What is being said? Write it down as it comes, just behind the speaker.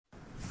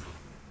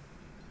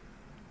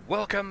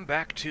Welcome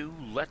back to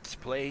Let's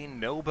Play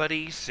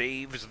Nobody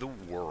Saves the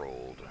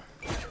World.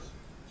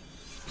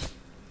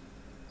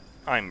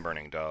 I'm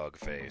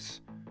BurningDogFace.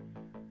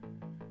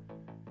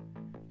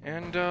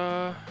 And,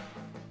 I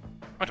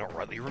don't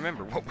really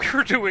remember what we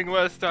were doing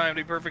last time,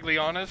 to be perfectly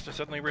honest. I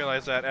suddenly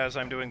realized that as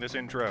I'm doing this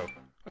intro.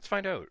 Let's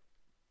find out.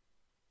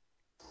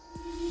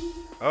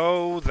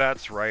 Oh,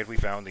 that's right, we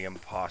found the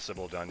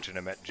impossible dungeon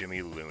and met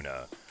Jimmy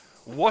Luna.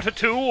 What a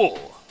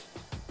tool!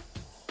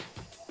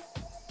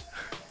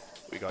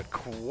 We got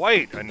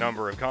quite a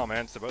number of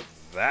comments about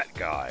that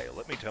guy,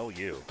 let me tell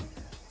you.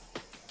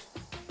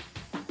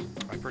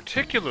 I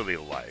particularly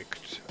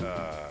liked,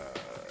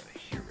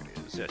 here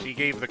it is, yes, he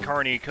gave the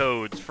Carney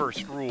Code's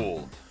first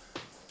rule,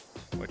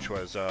 which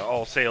was,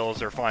 all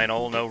sales are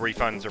final, no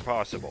refunds are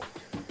possible.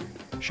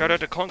 Shout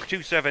out to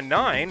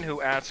Clunk279, who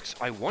asks,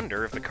 I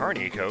wonder if the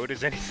Carney Code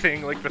is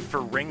anything like the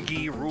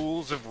Ferengi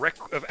rules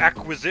of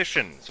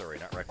acquisition. Sorry,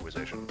 not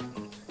requisition.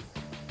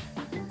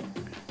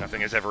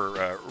 Nothing is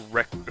ever,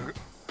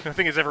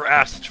 nothing is ever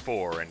asked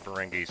for in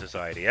Ferengi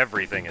society.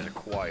 Everything is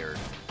acquired.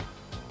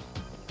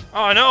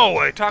 Oh no!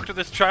 I talked to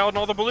this child and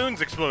all the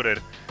balloons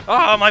exploded!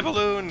 Ah, my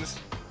balloons!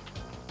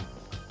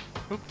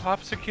 Who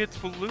pops a kid's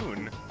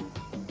balloon?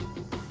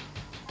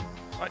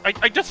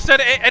 I just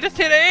said A! I just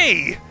hit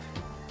A!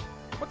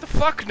 What the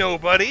fuck,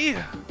 nobody?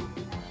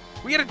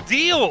 We had a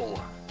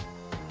deal!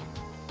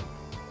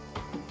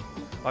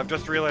 I've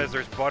just realized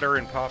there's butter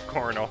and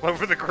popcorn all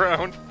over the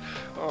ground.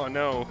 Oh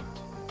no.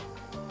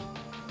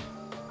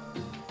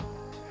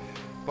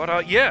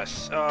 But,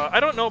 yes, I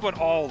don't know about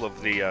all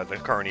of the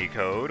Carney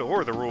Code,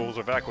 or the rules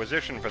of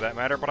acquisition for that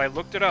matter, but I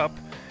looked it up,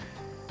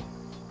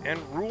 and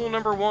rule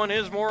number 1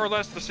 is more or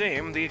less the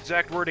same. The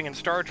exact wording in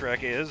Star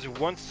Trek is,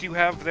 once you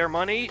have their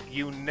money,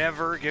 you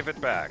never give it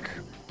back.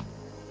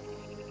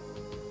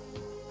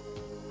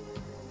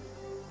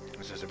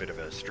 This is a bit of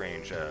a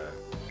strange,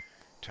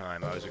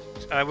 time.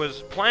 I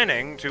was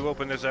planning to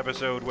open this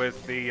episode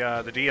with the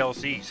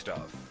DLC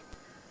stuff.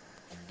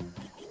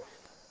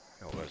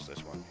 What was this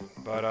one?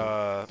 But,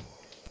 I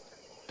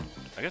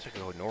guess I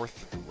could go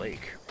north of the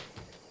lake.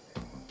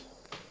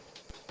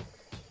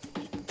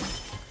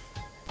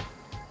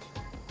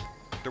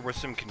 There was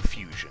some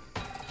confusion.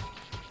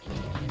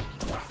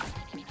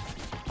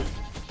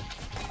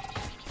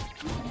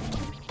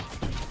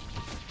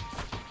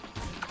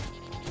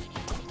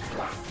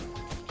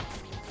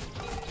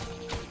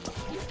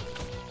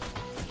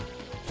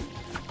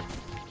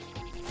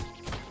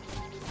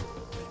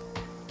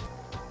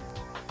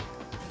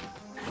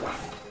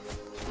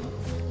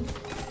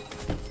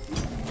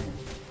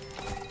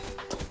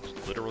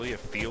 Literally a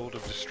field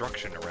of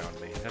destruction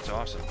around me. That's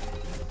awesome.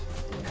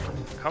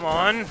 Come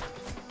on!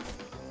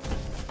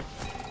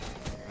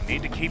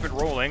 Need to keep it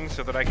rolling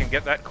so that I can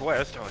get that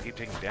quest. Oh, I keep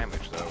taking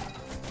damage, though.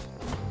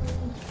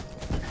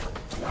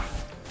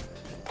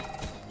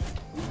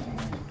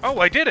 Oh,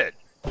 I did it!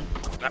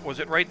 That was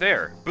it right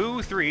there.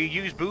 Boo 3,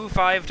 use Boo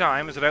 5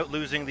 times without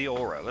losing the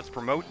aura. Let's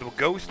promote the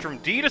ghost from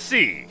D to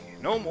C.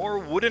 No more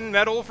wooden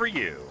metal for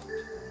you.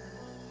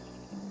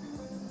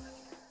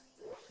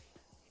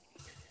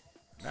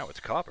 Now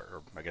it's copper.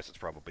 Or I guess it's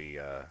probably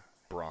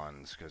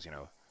bronze, because, you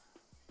know,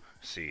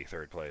 C,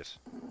 3rd place.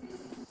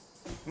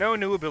 No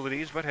new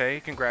abilities, but hey,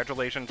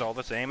 congratulations all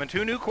the same. And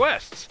 2 new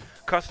quests.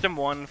 Custom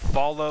 1,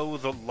 Follow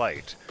the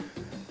Light.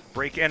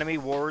 Break enemy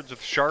wards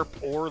with sharp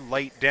or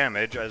light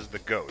damage as the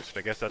ghost.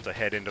 I guess that's a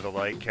Head into the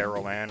Light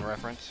Carol Ann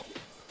reference.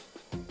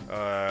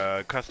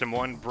 Custom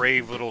 1,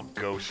 Brave Little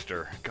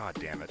Ghoster. God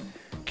damn it.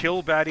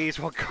 Kill baddies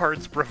while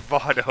guard's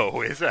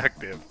bravado is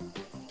active.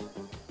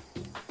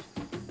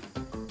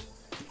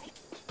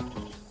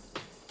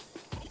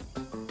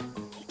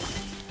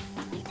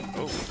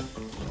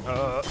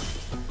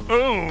 Ooh!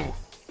 Oh,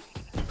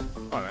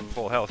 I'm at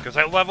full health because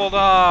I leveled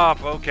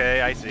up! Okay,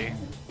 I see.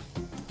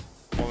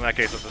 Well, in that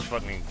case, let's just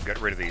fucking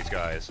get rid of these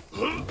guys.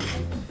 Ooh,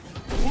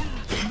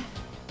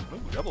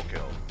 double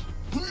kill.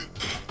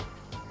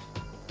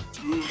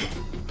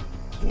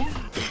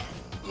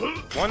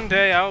 One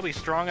day I'll be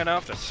strong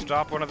enough to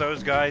stop one of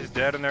those guys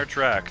dead in their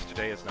tracks.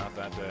 Today is not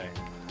that day.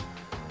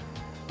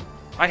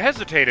 I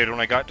hesitated when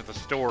I got to the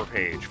store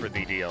page for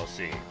the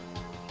DLC.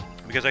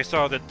 Because I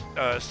saw that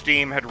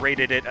Steam had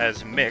rated it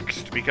as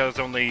mixed because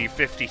only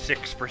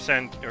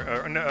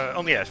 56%,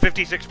 only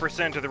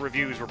 56% of the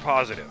reviews were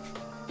positive.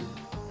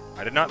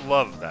 I did not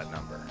love that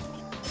number.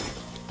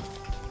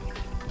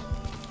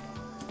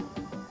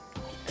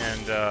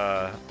 And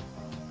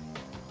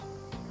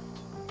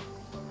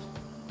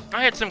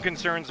I had some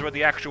concerns about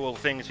the actual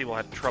things people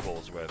had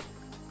troubles with.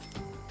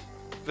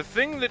 The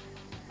thing that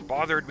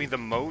bothered me the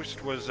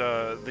most was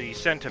the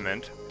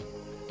sentiment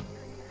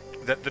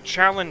that the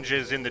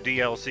challenges in the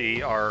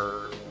DLC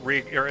are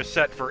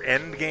set for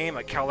endgame,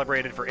 like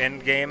calibrated for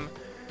endgame,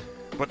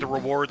 but the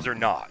rewards are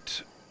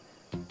not.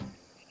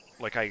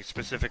 Like I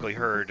specifically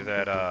heard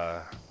that,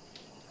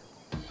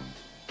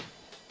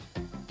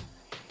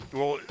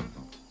 well,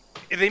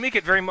 they make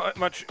it very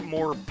much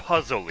more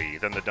puzzly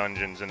than the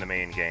dungeons in the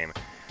main game.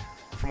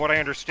 From what I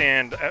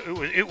understand,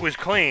 it was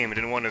claimed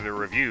in one of the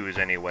reviews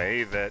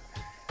anyway that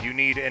You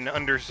need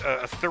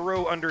a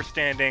thorough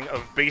understanding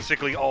of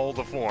basically all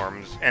the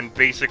forms and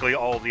basically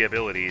all the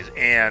abilities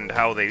and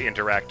how they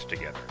interact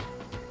together.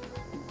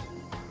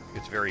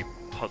 It's very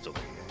puzzling.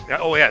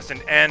 Oh yes,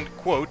 and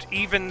quote,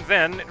 even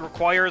then it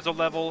requires a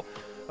level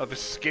of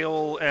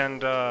skill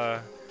and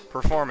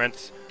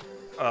performance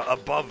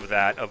above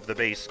that of the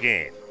base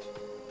game.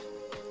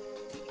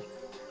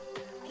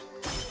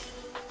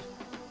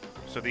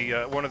 So the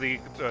one of the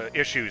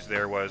issues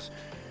there was,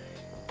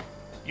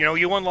 you know,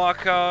 you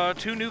unlock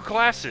 2 new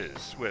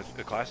classes with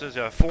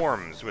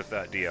forms with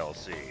that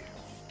DLC,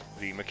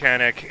 the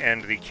Mechanic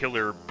and the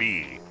Killer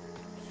Bee,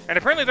 and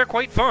apparently they're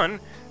quite fun.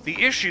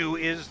 The issue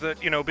is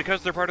that, you know,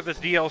 because they're part of this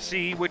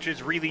DLC, which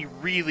is really,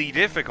 really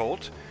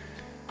difficult,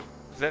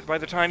 that by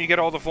the time you get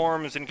all the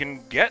forms and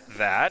can get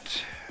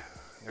that,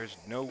 there's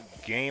no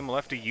game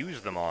left to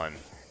use them on,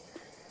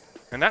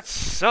 and that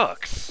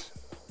sucks.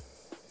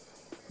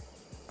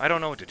 I don't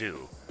know what to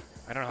do.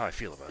 I don't know how I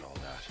feel about all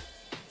that.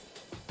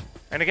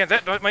 And again,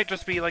 that might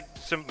just be like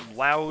some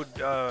loud,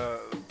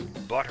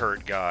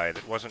 butthurt guy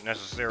that wasn't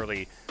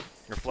necessarily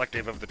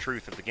reflective of the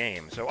truth of the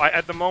game. So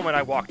at the moment,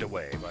 I walked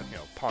away, but, you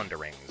know,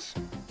 ponderings.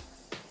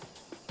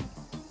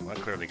 Well, that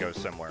clearly goes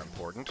somewhere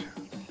important.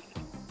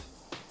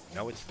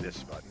 No, it's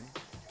this button.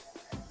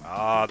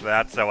 Ah,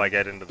 that's how I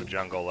get into the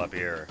jungle up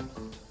here.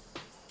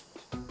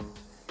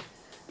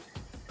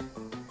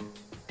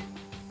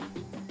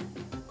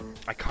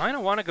 I kind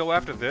of want to go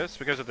after this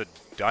because of the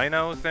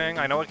dino thing.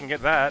 I know I can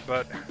get that,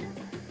 but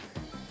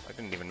I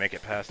didn't even make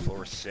it past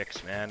floor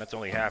 6, man. That's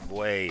only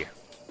halfway.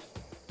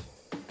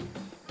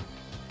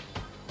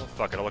 Oh,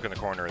 fuck it. I'll look in the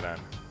corner then.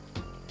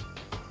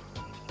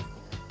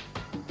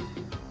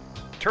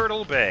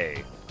 Turtle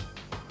Bay.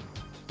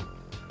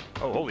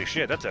 Oh, holy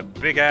shit. That's a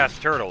big-ass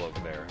turtle over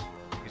there.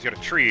 He's got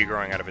a tree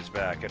growing out of his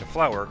back and a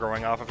flower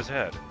growing off of his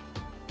head.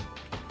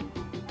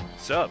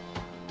 Sup?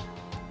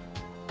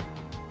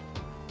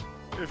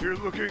 If you're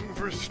looking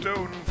for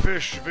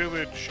Stonefish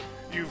Village,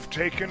 you've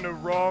taken a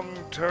wrong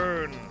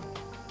turn.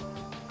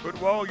 But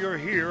while you're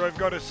here, I've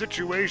got a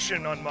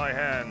situation on my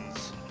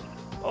hands.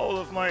 All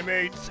of my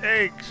mates'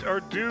 eggs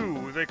are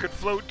due. They could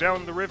float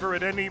down the river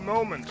at any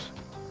moment.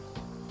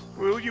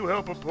 Will you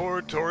help a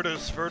poor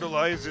tortoise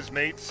fertilize his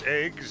mate's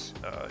eggs?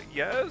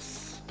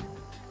 Yes?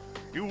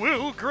 You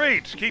will?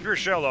 Great! Keep your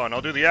shell on.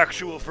 I'll do the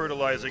actual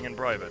fertilizing in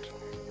private.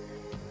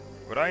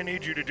 What I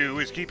need you to do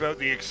is keep out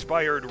the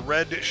expired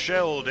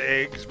red-shelled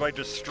eggs by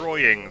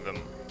destroying them.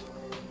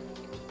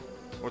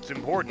 What's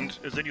important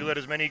is that you let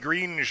as many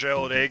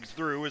green-shelled eggs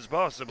through as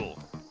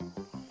possible.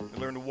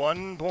 You'll earn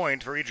 1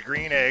 point for each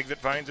green egg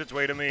that finds its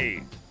way to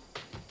me.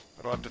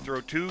 But I'll have to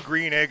throw 2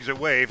 green eggs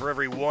away for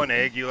every 1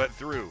 egg you let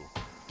through.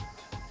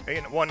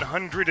 And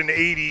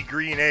 180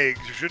 green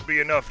eggs should be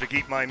enough to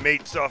keep my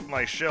mates off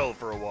my shell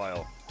for a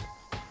while.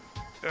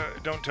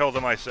 Don't tell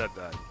them I said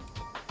that.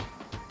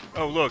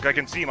 Oh, look, I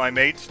can see my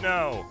mates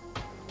now.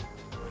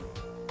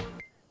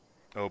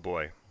 Oh,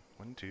 boy.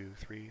 1, 2,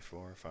 3,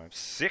 4, 5,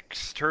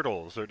 6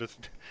 turtles are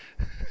just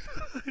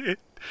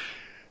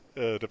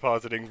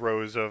depositing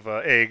rows of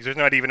eggs. There's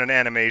not even an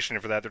animation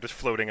for that. They're just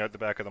floating out the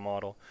back of the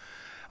model.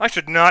 I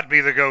should not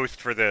be the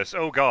ghost for this.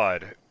 Oh,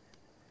 God.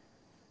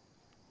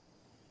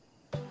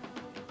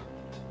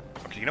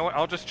 Okay, you know what?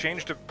 I'll just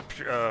change to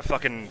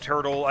fucking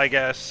turtle, I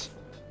guess.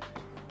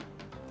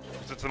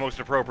 It's the most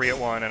appropriate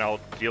one, and I'll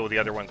deal with the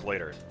other ones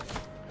later.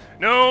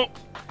 No!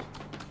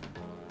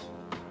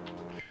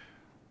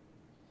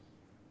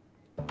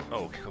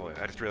 Oh, cool.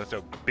 I just realized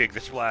how big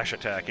the splash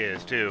attack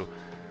is, too.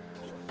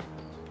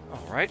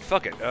 Alright,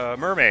 fuck it.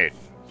 Mermaid.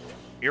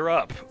 You're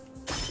up.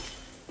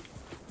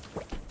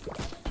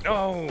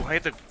 No! I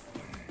have to...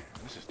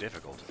 This is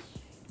difficult.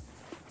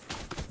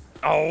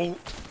 Oh!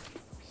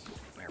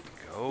 There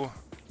we go.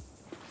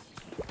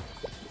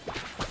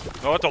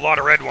 Oh, that's a lot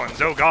of red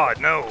ones. Oh, God,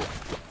 no!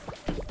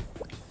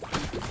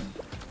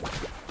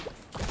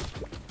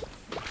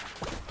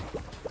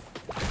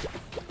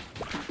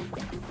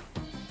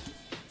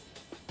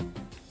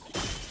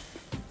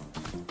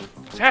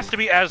 Has to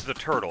be as the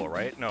turtle,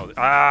 right? No.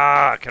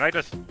 Ah, can I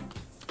just...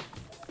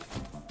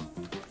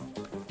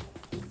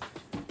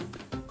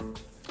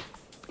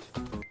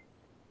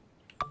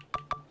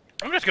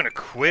 I'm just gonna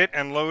quit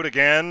and load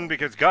again,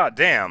 because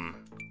goddamn.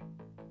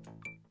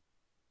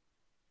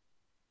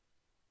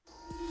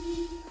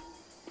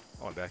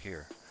 Oh, I'm back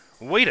here.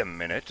 Wait a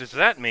minute, does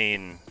that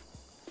mean...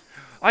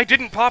 I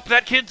didn't pop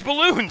that kid's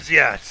balloons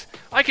yet!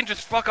 I can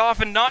just fuck off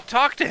and not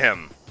talk to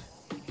him!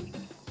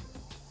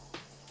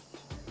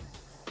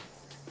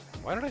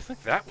 Why did I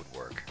think that would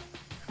work?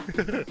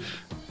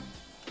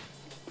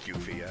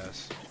 Goofy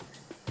ass.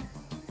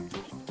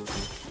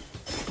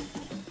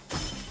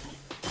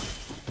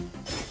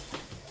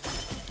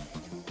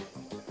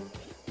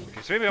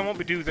 Okay, so maybe I won't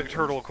be doing the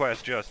turtle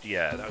quest just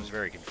yet. That was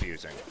very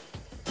confusing.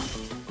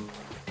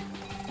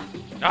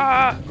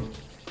 Ah!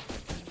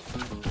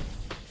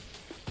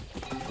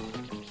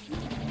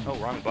 Oh,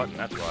 wrong button,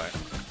 that's why.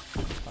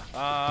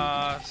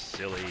 Ah,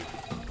 silly.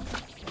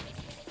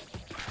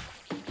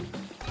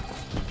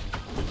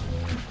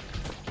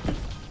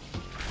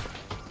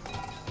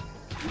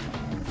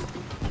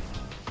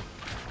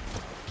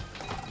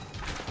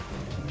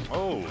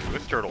 Oh,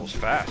 this turtle's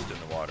fast in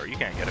the water. You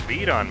can't get a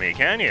bead on me,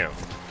 can you?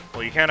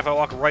 Well, you can if I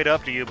walk right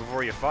up to you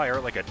before you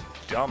fire, like a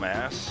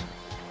dumbass.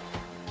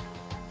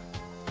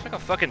 Look how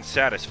fucking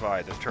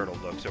satisfied this turtle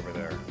looks over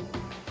there.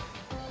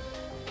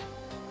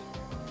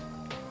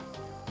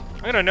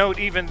 I'm gonna note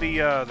even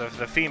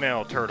the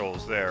female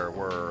turtles there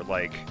were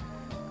like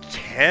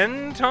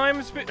 10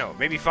 times big. No,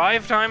 maybe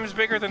 5 times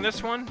bigger than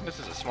this one. This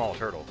is a small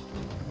turtle.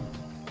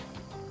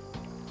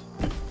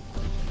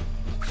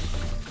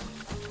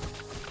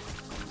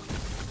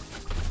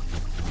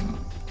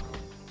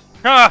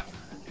 Ha!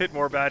 Hit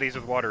more baddies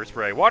with water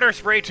spray. Water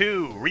spray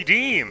 2!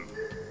 Redeem!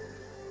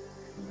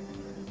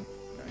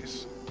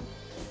 Nice.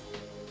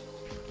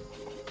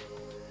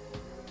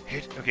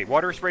 Hit. Okay,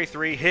 water spray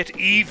 3. Hit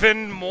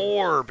even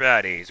more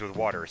baddies with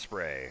water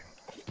spray.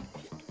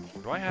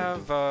 Do I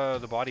have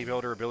the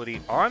bodybuilder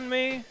ability on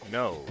me?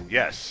 No.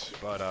 Yes.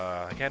 But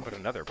I can't put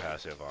another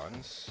passive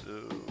on,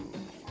 so...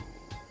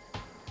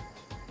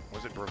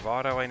 Was it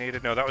bravado I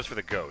needed? No, that was for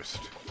the ghost.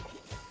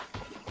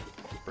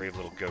 Brave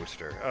little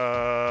ghoster.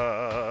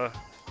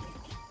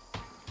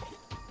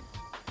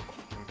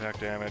 Impact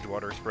damage,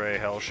 water spray,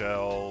 hell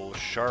shell,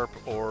 sharp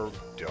or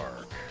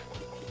dark.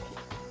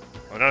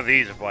 Well, none of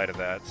these apply to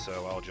that,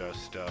 so I'll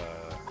just,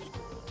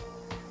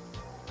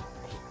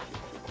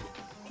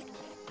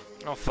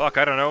 oh, fuck,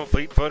 I don't know.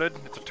 Fleet-footed?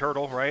 It's a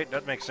turtle, right?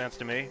 That makes sense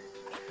to me.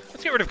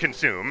 Let's get rid of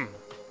consume.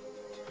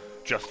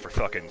 Just for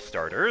fucking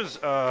starters.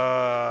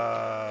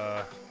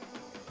 I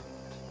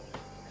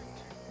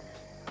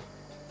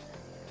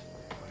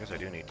guess I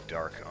do need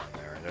dark on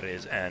there. That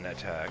is an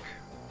attack.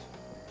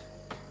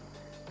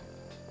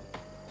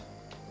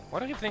 Why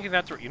do I keep thinking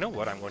that's... You know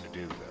what I'm going to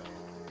do, though?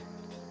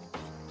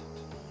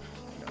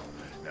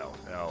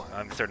 No.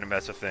 I'm starting to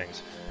mess with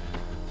things.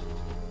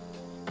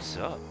 What's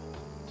up?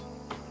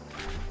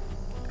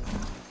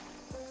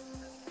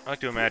 I like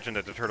to imagine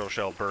that the turtle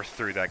shell burst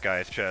through that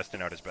guy's chest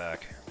and out his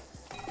back.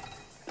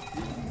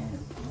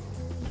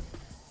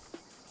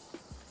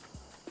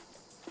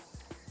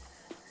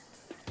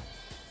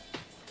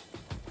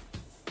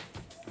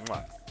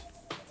 Mwah.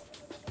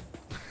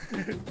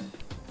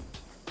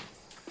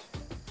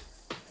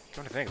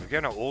 Trying to think,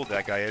 forget how old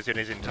that guy is, it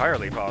is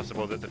entirely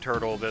possible that the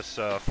turtle this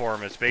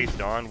form is based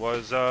on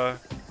was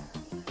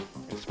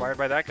inspired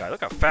by that guy.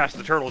 Look how fast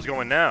the turtle is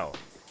going now.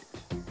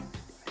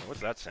 What's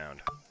that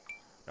sound?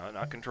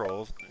 Not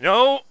controls.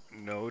 No!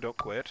 No, don't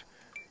quit.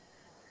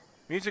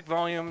 Music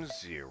volume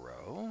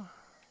 0.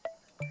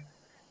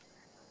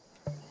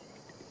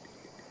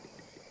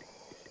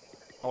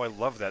 Oh, I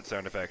love that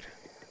sound effect.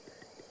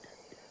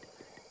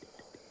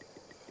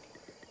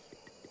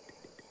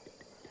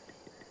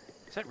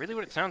 Is that really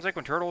what it sounds like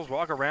when turtles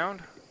walk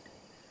around?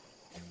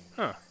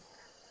 Huh.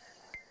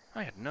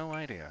 I had no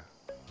idea.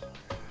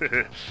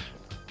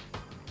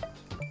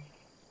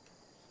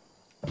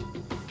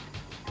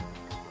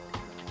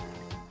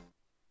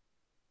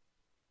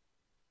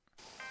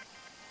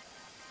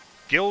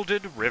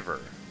 Gilded River.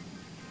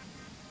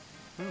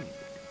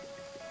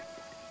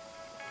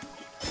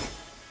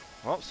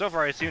 Well, so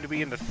far I seem to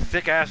be in the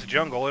thick-ass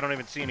jungle. I don't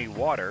even see any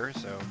water,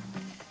 so...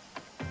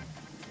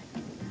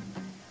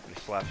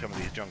 slap some of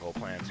these jungle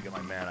plants to get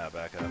my mana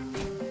back up.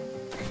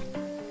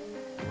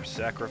 Your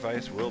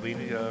sacrifice will be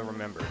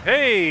remembered.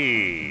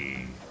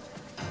 Hey!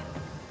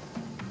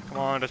 Come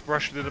on, just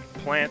brush through the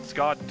plants,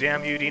 god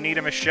damn you. Do you need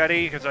a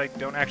machete? Because I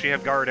don't actually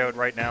have guard out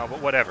right now, but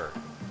whatever.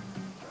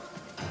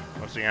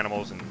 Mostly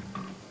animals and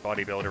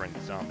bodybuilder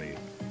and zombie.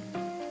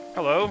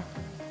 Hello?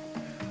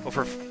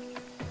 Well,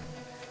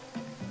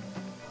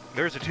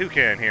 there's a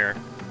toucan here.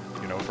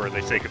 You know, for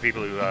the sake of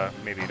people who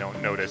maybe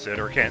don't notice it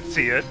or can't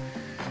see it.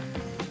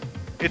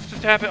 It's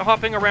just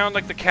hopping around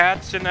like the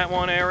cats in that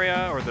one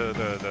area, or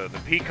the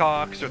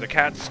peacocks, or the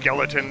cat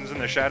skeletons in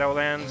the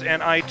Shadowlands,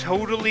 and I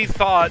totally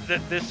thought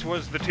that this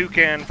was the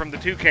toucan from the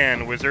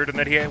Toucan Wizard and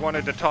that he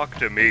wanted to talk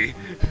to me.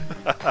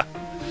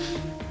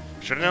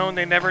 Should have known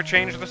they never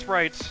changed the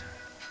sprites.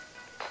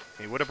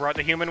 He would have brought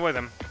the human with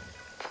him.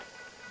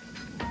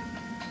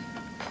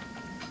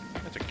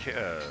 That's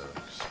a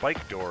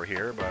spike door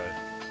here, but...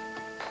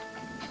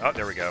 Oh,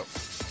 there we go.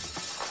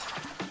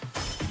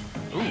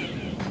 Ooh.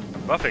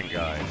 Buffing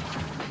guy.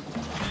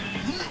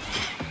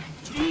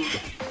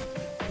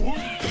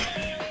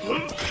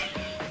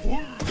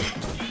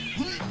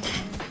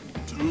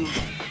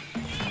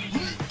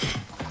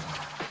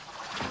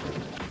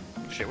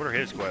 Shit, what are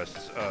his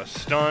quests?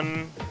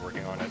 Stun,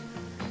 working on it.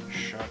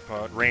 Shot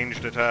pot,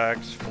 ranged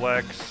attacks,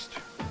 flexed.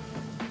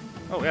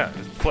 Oh yeah,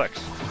 just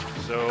flex.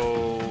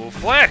 So,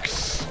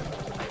 flex!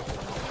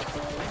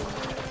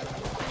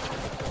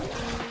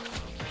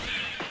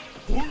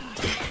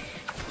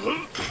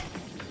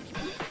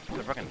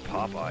 Fucking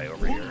Popeye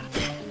over here.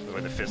 The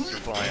way the fists are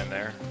flying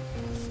there.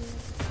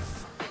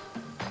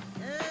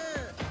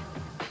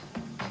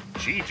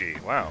 Gigi,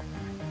 wow.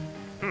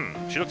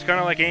 She looks kind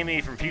of like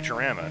Amy from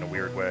Futurama in a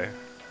weird way.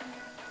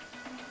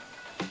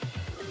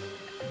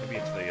 Maybe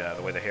it's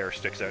the way the hair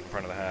sticks out in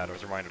front of the hat. I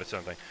was reminded of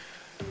something.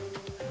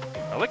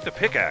 I like the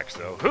pickaxe,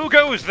 though. Who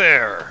goes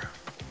there?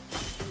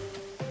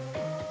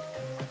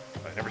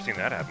 I've never seen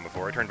that happen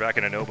before. I turned back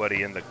into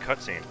nobody in the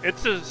cutscene.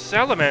 It's a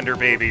salamander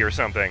baby or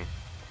something.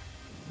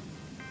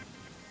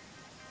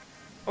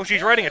 Oh,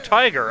 she's riding a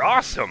tiger.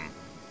 Awesome!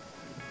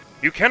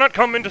 You cannot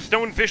come into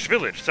Stonefish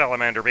Village,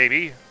 salamander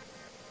baby.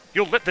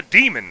 You'll let the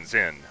demons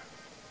in.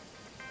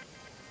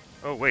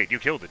 Oh, wait, you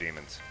killed the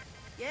demons.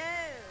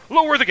 Yeah.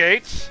 Lower the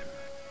gates!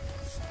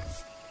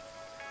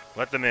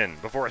 Let them in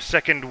before a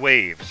second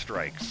wave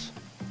strikes.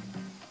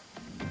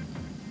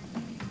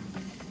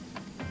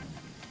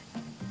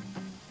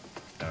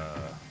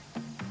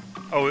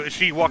 Oh,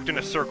 she walked in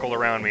a circle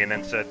around me and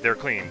then said, "They're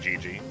clean,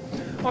 Gigi."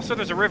 Also,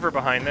 there's a river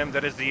behind them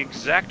that is the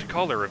exact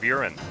color of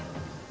urine.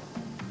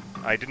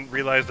 I didn't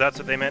realize that's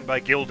what they meant by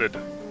gilded.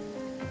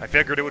 I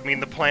figured it would mean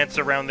the plants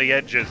around the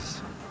edges.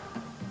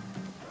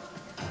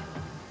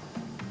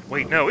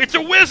 Wait, no, it's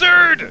a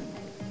wizard!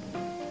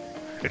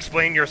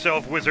 Explain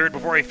yourself, wizard,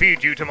 before I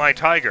feed you to my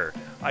tiger.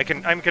 I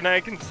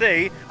can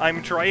say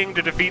I'm trying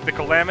to defeat the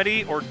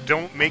calamity, or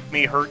don't make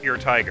me hurt your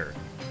tiger.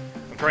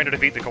 I'm trying to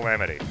defeat the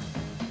calamity.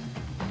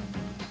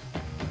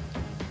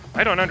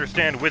 I don't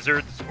understand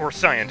wizards or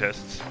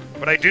scientists,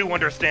 but I do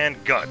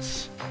understand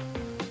guts.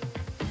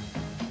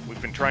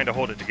 We've been trying to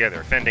hold it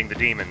together, fending the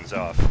demons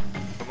off.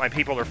 But my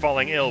people are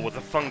falling ill with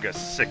a fungus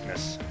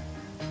sickness.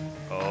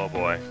 Oh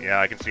boy,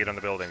 yeah, I can see it on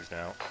the buildings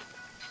now.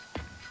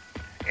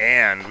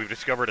 And we've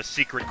discovered a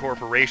secret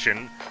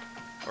corporation.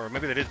 Or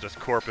maybe that is just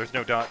corp, there's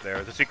no dot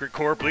there. The secret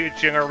corp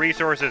leeching our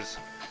resources.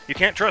 You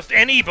can't trust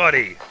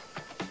anybody!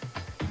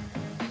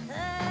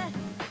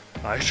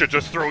 I should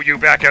just throw you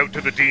back out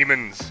to the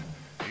demons.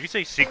 Did you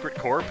say secret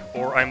corp,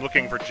 or I'm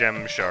looking for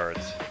gem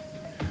shards?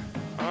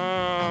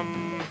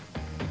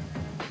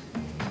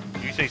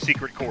 Did you say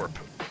secret corp?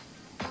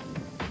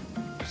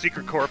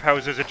 Secret corp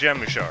houses a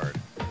gem shard.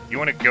 You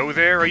want to go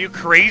there? Are you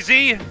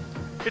crazy?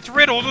 It's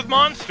riddled with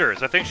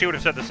monsters! I think she would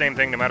have said the same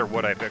thing no matter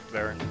what I picked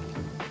there.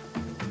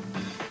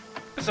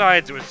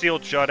 Besides, it was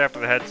sealed shut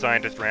after the head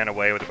scientist ran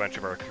away with a bunch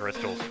of our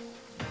crystals.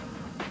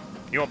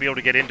 You won't be able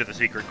to get into the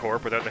secret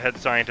corp without the head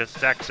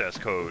scientist's access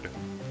code.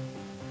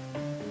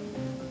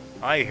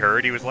 I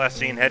heard he was last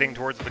seen heading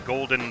towards the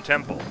Golden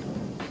Temple.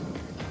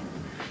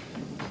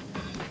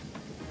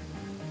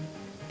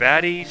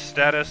 Baddie,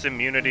 status,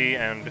 immunity,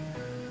 and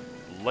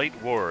light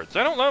wards.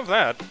 I don't love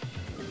that.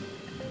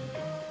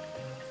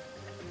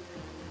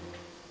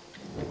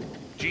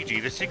 Gigi,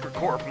 the secret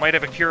corp might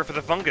have a cure for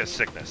the fungus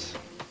sickness.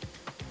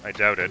 I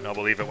doubt it, and I'll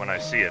believe it when I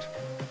see it.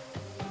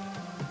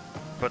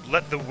 But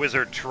let the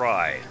wizard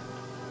try.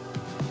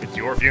 It's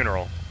your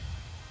funeral.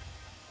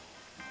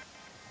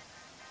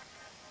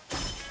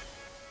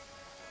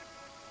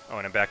 Oh,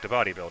 and I'm back to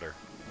bodybuilder.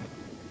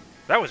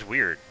 That was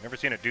weird. Never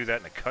seen it do that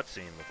in a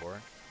cutscene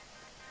before.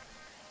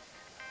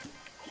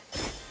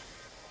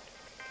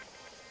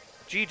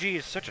 Gigi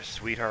is such a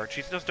sweetheart.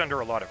 She's just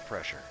under a lot of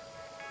pressure.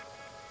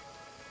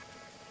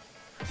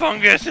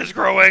 Fungus is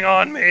growing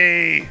on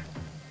me!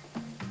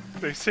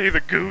 They say the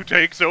goo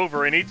takes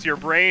over and eats your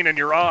brain and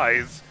your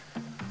eyes.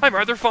 I'm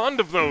rather fond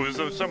of those,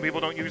 though some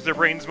people don't use their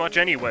brains much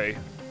anyway.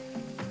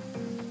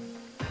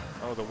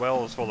 Oh, the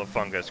well is full of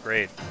fungus.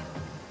 Great.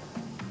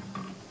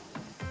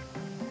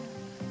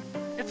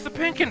 It's the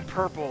pink and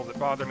purple that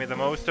bother me the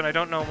most, and I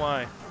don't know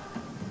why.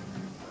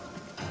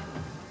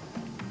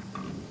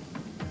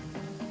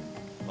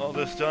 All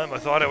this time I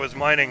thought I was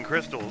mining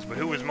crystals, but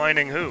who was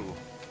mining who?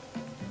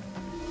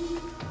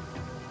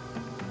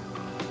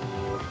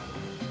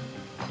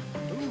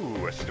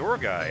 Ooh, a store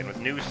guide with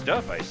new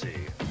stuff, I see.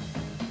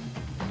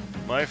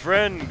 My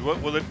friend,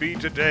 what will it be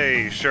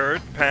today?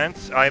 Shirt,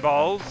 pants,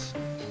 eyeballs?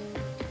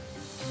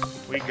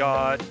 We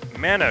got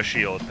Mana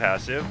Shield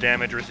passive.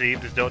 Damage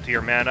received is dealt to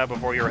your mana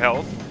before your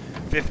health.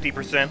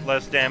 50%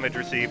 less damage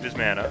received is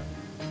mana.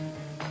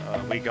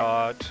 We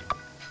got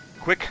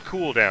Quick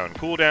Cooldown.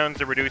 Cooldowns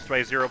are reduced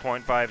by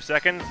 0.5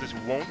 seconds. This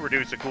won't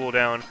reduce a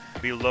cooldown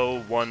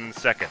below 1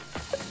 second.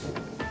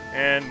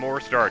 And more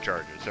star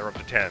charges. They're up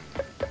to 10.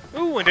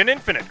 Ooh, and an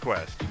infinite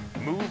quest.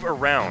 Move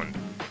around.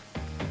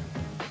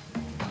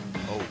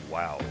 Oh,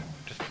 wow.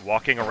 Just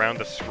walking around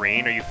the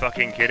screen? Are you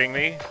fucking kidding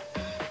me?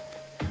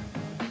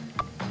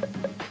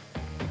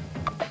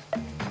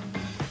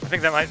 I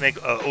think that might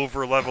make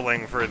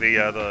over-leveling for the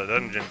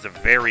dungeons a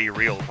very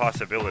real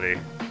possibility.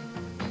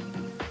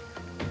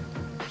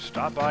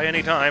 Stop by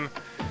anytime.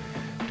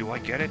 Do I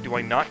get it? Do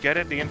I not get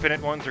it? The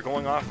infinite ones are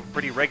going off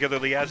pretty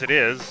regularly as it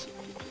is.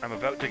 I'm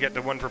about to get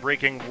the one for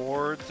breaking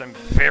wards. I'm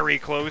very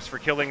close for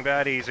killing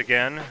baddies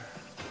again.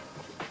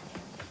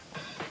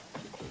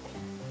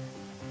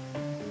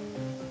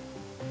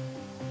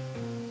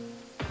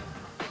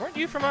 Weren't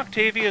you from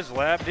Octavia's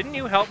lab? Didn't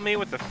you help me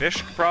with the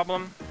fish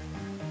problem?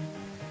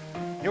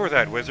 You're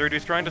that wizard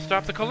who's trying to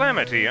stop the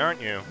calamity,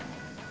 aren't you?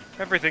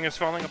 Everything is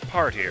falling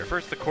apart here.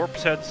 First the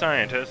corpse head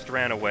scientist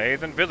ran away,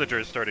 then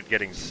villagers started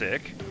getting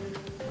sick.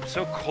 I'm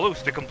so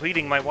close to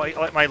completing my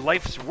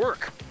life's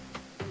work.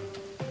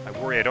 I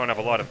worry I don't have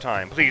a lot of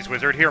time. Please,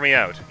 wizard, hear me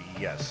out.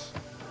 Yes.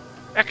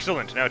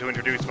 Excellent. Now to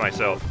introduce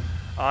myself.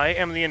 I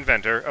am the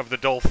inventor of the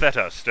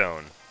Dolfetta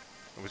stone.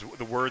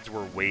 The words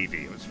were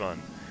wavy. It was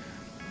fun.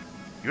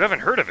 You haven't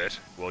heard of it?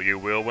 Well, you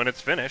will when it's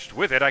finished.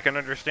 With it, I can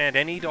understand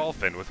any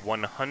dolphin with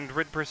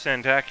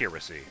 100%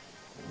 accuracy.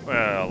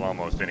 Well,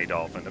 almost any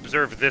dolphin.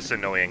 Observe this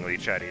annoyingly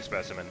chatty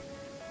specimen.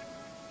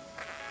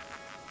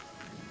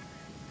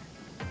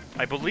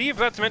 I believe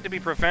that's meant to be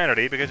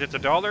profanity because it's a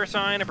dollar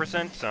sign, a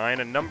percent sign,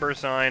 a number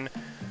sign,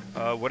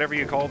 whatever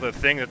you call the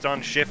thing that's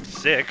on shift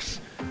 6,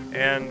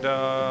 and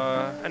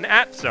an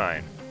 @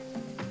 sign.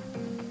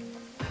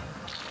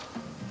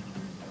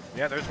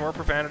 Yeah, there's more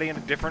profanity in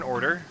a different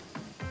order.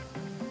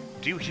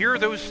 Do you hear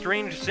those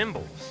strange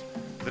symbols?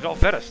 The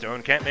Dolphetta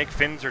stone can't make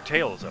fins or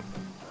tails of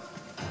them.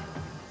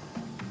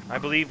 I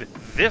believe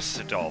this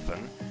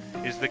dolphin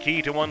is the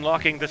key to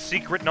unlocking the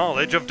secret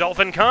knowledge of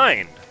dolphin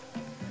kind.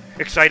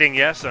 Exciting,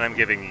 yes, and I'm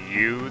giving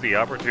you the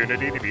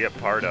opportunity to be a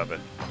part of it.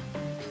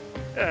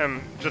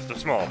 Just a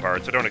small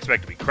part, so don't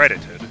expect to be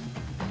credited.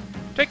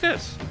 Take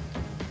this.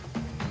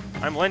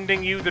 I'm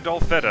lending you the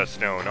Dolphetta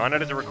stone. On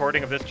it is a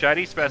recording of this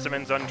chatty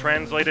specimen's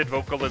untranslated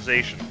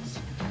vocalizations.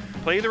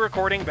 Play the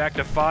recording back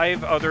to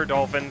 5 other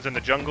dolphins in the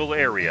jungle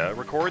area,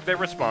 record their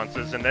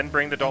responses, and then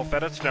bring the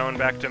Dolphetta stone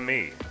back to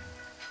me.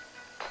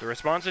 The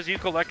responses you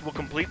collect will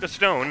complete the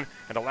stone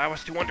and allow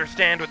us to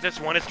understand what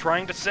this one is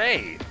trying to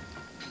say.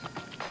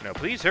 Now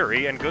please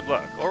hurry and good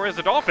luck, or as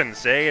the dolphins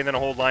say, and then a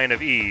whole line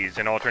of E's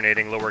in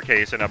alternating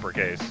lowercase and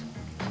uppercase.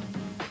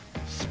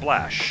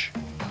 Splash.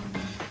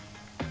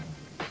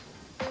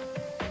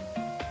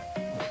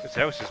 This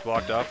house is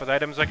blocked off with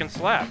items I can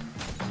slap.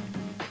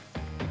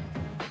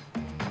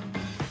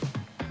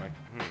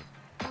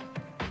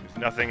 There's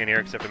nothing in here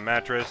except a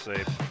mattress,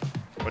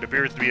 what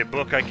appears to be a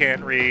book I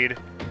can't read,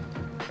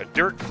 a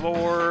dirt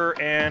floor,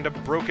 and a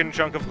broken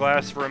chunk of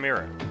glass for a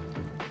mirror.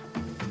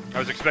 I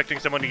was expecting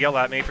someone to yell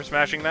at me for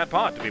smashing that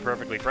pot, to be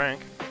perfectly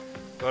frank.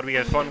 Thought it'd be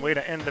a fun way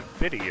to end the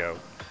video.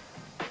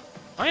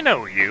 I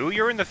know you.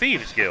 You're in the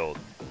Thieves Guild.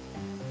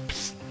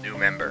 Psst, new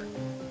member.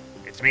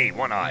 It's me,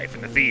 One Eye,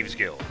 from the Thieves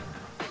Guild.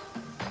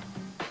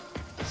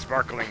 The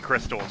sparkling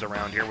crystals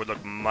around here would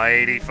look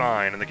mighty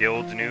fine in the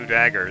Guild's new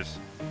daggers.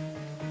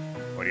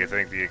 What do you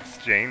think the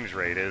exchange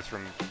rate is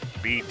from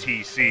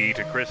BTC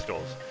to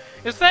crystals?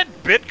 Is that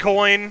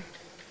Bitcoin?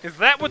 Is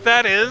that what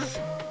that is?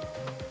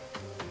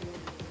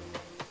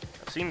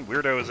 I've seen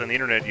weirdos on the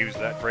internet use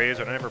that phrase,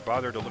 and I never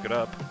bothered to look it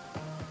up.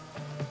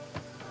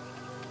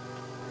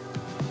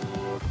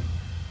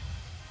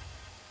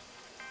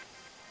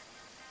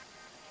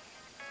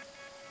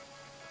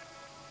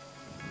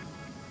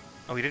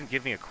 Oh, he didn't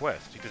give me a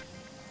quest. He just...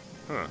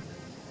 Huh.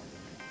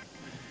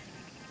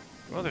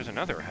 Well, there's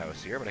another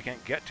house here, but I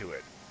can't get to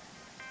it.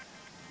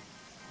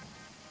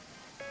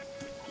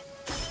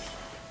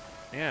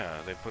 Yeah,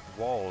 they put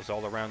walls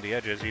all around the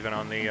edges, even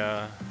on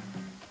the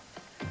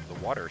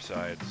water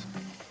sides.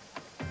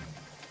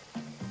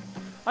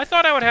 I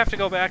thought I would have to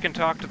go back and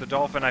talk to the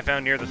dolphin I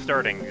found near the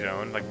starting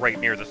zone, like right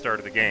near the start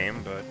of the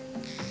game, but...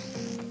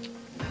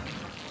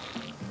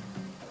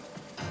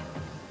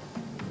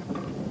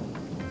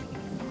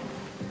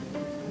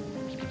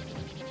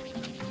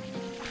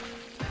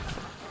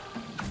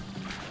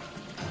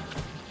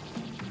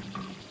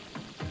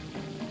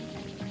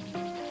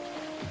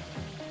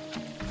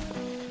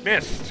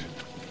 Missed!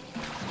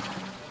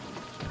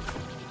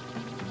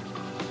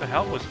 What the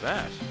hell was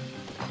that?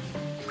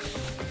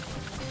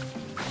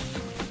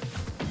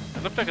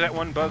 It looked like that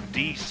one bug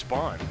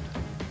despawned.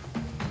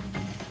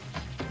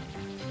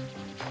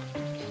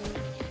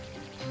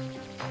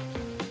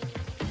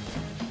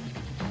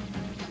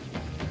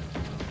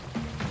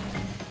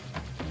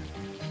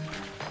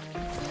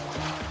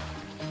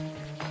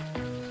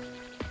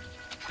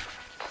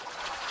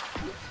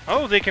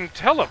 Oh, they can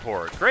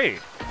teleport! Great!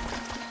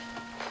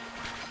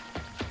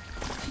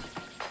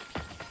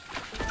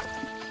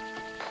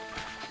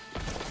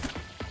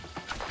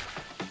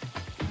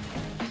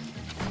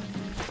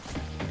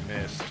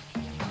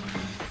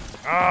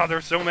 Ah,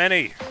 there's so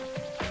many!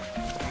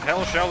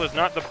 Hell Shell is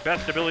not the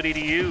best ability to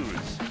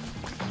use.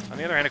 On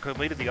the other hand, I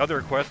completed the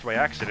other quest by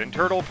accident.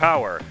 Turtle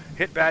Power.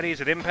 Hit baddies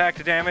at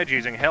impact damage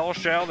using Hell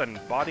Shell and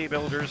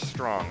Bodybuilder's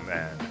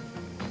Strongman.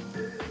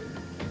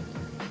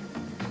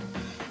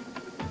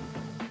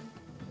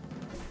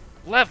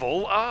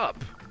 Level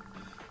up!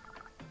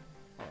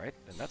 Alright,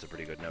 then that's a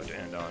pretty good note to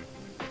end on.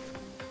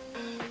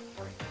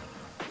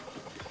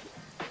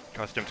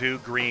 Custom 2,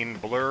 Green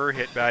Blur.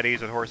 Hit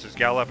baddies at Horse's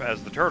Gallop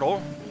as the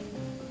turtle.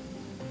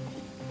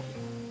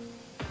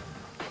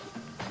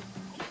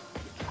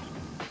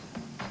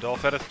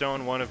 Dolphetta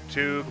Stone, 1 of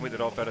 2. Complete the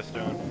Dolphetta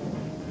Stone.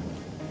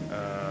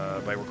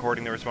 By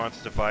recording the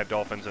responses of 5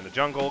 dolphins in the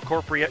jungle.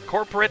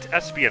 Corporate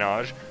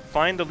espionage.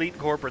 Find the lead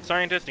corporate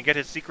scientist and get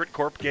his secret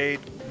corp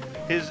gate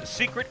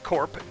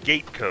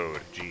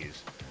code.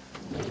 Jeez.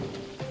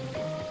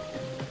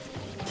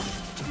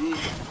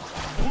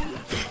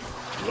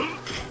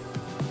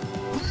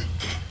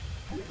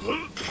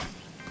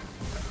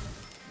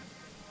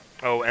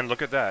 Oh, and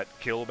look at that.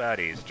 Kill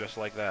baddies, just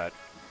like that.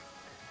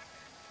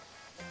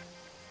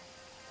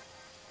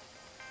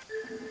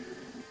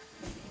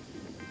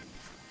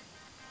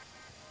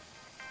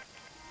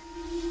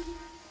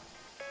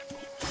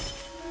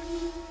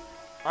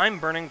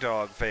 I'm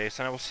BurningDogFace,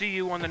 and I will see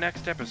you on the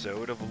next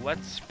episode of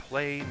Let's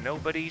Play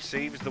Nobody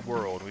Saves the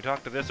World. We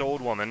talked to this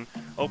old woman,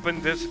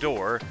 opened this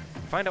door,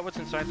 and find out what's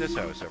inside this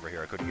house over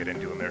here. I couldn't get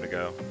into a minute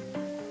ago.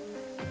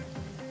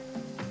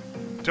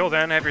 Till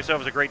then, have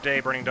yourselves a great day,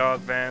 Burning Dog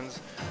fans.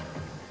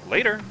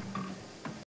 Later!